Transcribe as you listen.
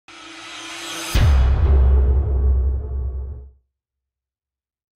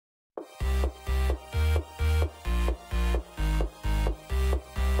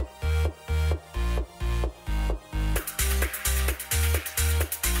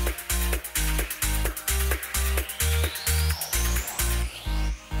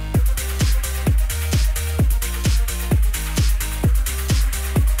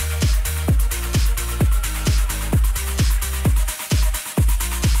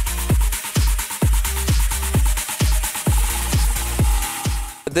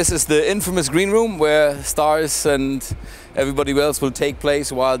This is the infamous green room where stars and everybody else will take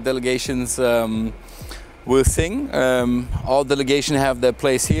place while delegations will sing. All delegations have their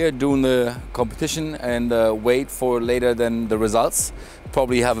place here doing the competition and wait for later than the results.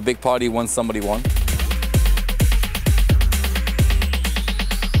 Probably have a big party once somebody won.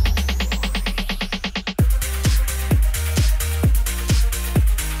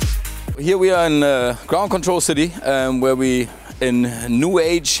 Here we are in Ground Control City, where we in new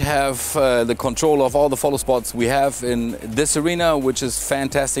age have the control of all the follow spots we have in this arena, which is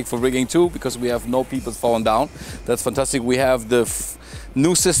fantastic for rigging too, because we have no people falling down. That's fantastic. We have the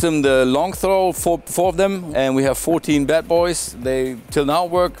new system, the long throw, four of them, and we have 14 bad boys. They till now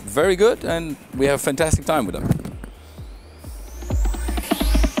work very good, and we have a fantastic time with them.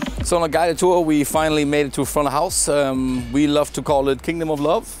 So on a guided tour, we finally made it to front of house. We love to call it Kingdom of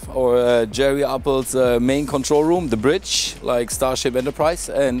Love, or Jerry Appelt's main control room, the bridge, like Starship Enterprise.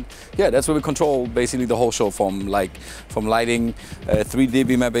 And yeah, that's where we control basically the whole show, from lighting,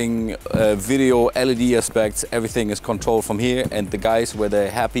 3D mapping, video, LED aspects. Everything is controlled from here, and the guys where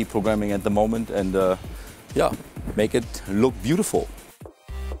they're happy programming at the moment, and yeah, make it look beautiful.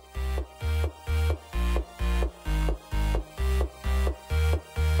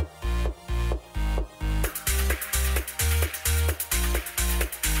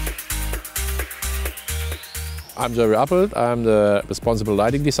 I'm Jerry Appelt. I'm the responsible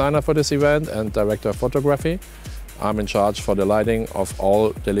lighting designer for this event and director of photography. I'm in charge for the lighting of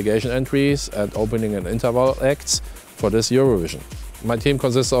all delegation entries and opening and interval acts for this Eurovision. My team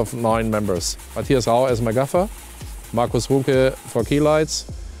consists of 9 members. Matthias Rau as my gaffer, Markus Ruke for key lights,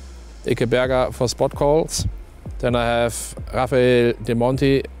 Ike Berger for spot calls. Then I have Raphael De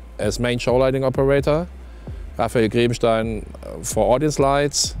Monti as main show lighting operator, Raphael Grebenstein for audience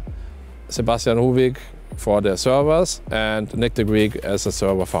lights, Sebastian Huvig for the servers, and Nick de Greek as a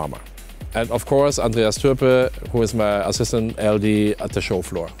server farmer. And of course Andreas Türpe, who is my assistant LD at the show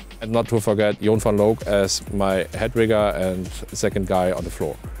floor. And not to forget Jon van Look as my head rigger and second guy on the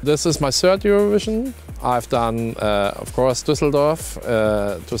floor. This is my 3rd Eurovision. I've done of course Düsseldorf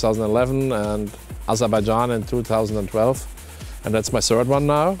 2011 and Azerbaijan in 2012. And that's my 3rd one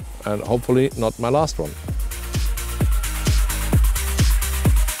now, and hopefully not my last one.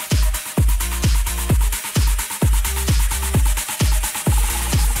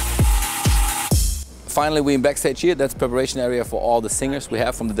 Finally, we're in backstage here. That's preparation area for all the singers we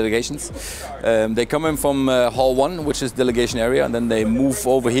have from the delegations. They come in from Hall 1, which is delegation area, and then they move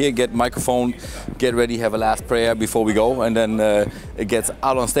over here, get microphone, get ready, have a last prayer before we go, and then it gets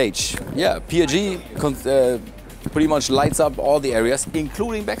out on stage. Yeah, PRG pretty much lights up all the areas,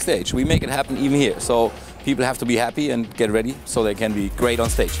 including backstage. We make it happen even here. So people have to be happy and get ready so they can be great on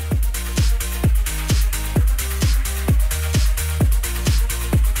stage.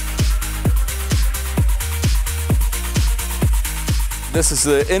 This is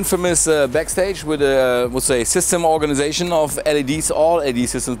the infamous backstage with a, would say, system organization of LEDs, all LED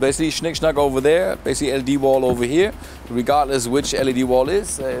systems basically. Schnick schnack over there, basically LED wall over here. Regardless which LED wall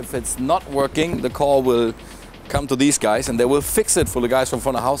is, if it's not working, the call will come to these guys and they will fix it for the guys from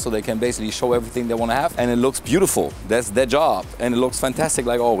front of house, so they can basically show everything they want to have. And it looks beautiful. That's their job. And it looks fantastic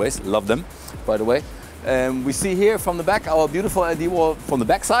like always. Love them, by the way. We see here from the back our beautiful LED wall from the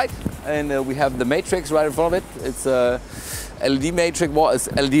back side. And we have the matrix right in front of it. It's LED matrix wall, it's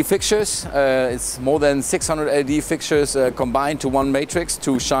LED fixtures. It's more than 600 LED fixtures combined to one matrix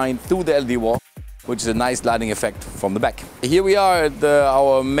to shine through the LED wall, which is a nice lighting effect from the back. Here we are at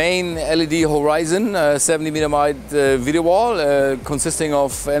our main LED horizon, 70 wide video wall, consisting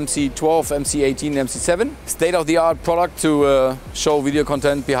of MC12, MC18, and MC7. State-of-the-art product to show video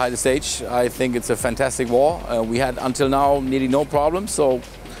content behind the stage. I think it's a fantastic wall. We had until now nearly no problems, so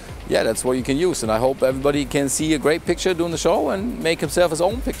yeah, that's what you can use, and I hope everybody can see a great picture during the show and make himself his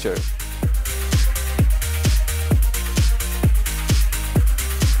own picture.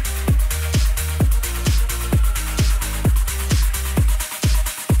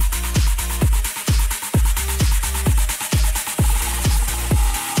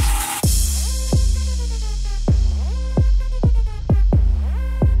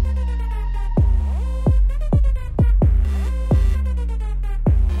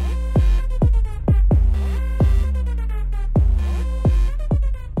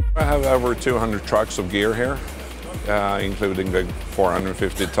 I have over 200 trucks of gear here, including the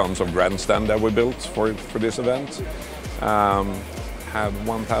 450 tons of grandstand that we built for this event. Have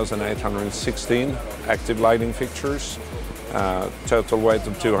 1,816 active lighting fixtures, total weight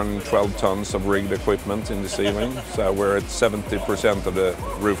of 212 tons of rigged equipment in the ceiling, so we're at 70% of the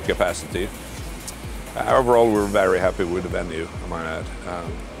roof capacity. Overall, we're very happy with the venue, I might add,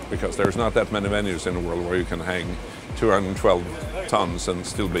 because there's not that many venues in the world where you can hang 212 tons and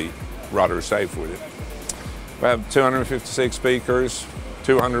still be rather safe with it. We have 256 speakers,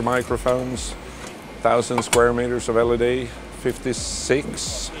 200 microphones, 1,000 square meters of LED,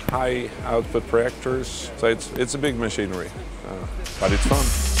 56 high output projectors. So it's a big machinery, but it's fun.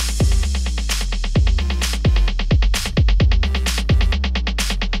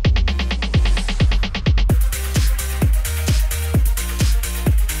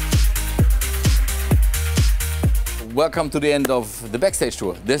 Welcome to the end of the backstage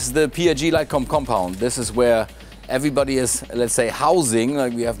tour. This is the PRG Lightcom compound. This is where everybody is, let's say, housing.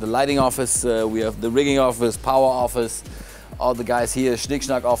 Like we have the lighting office, we have the rigging office, power office, all the guys here,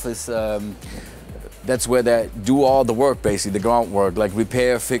 Schnick-Schnack office. That's where they do all the work, basically, the groundwork, like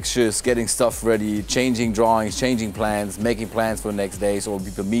repair fixtures, getting stuff ready, changing drawings, changing plans, making plans for the next day, so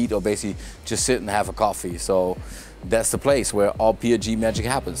people meet or basically just sit and have a coffee. So that's the place where all PRG magic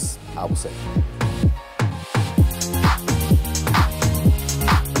happens, I would say.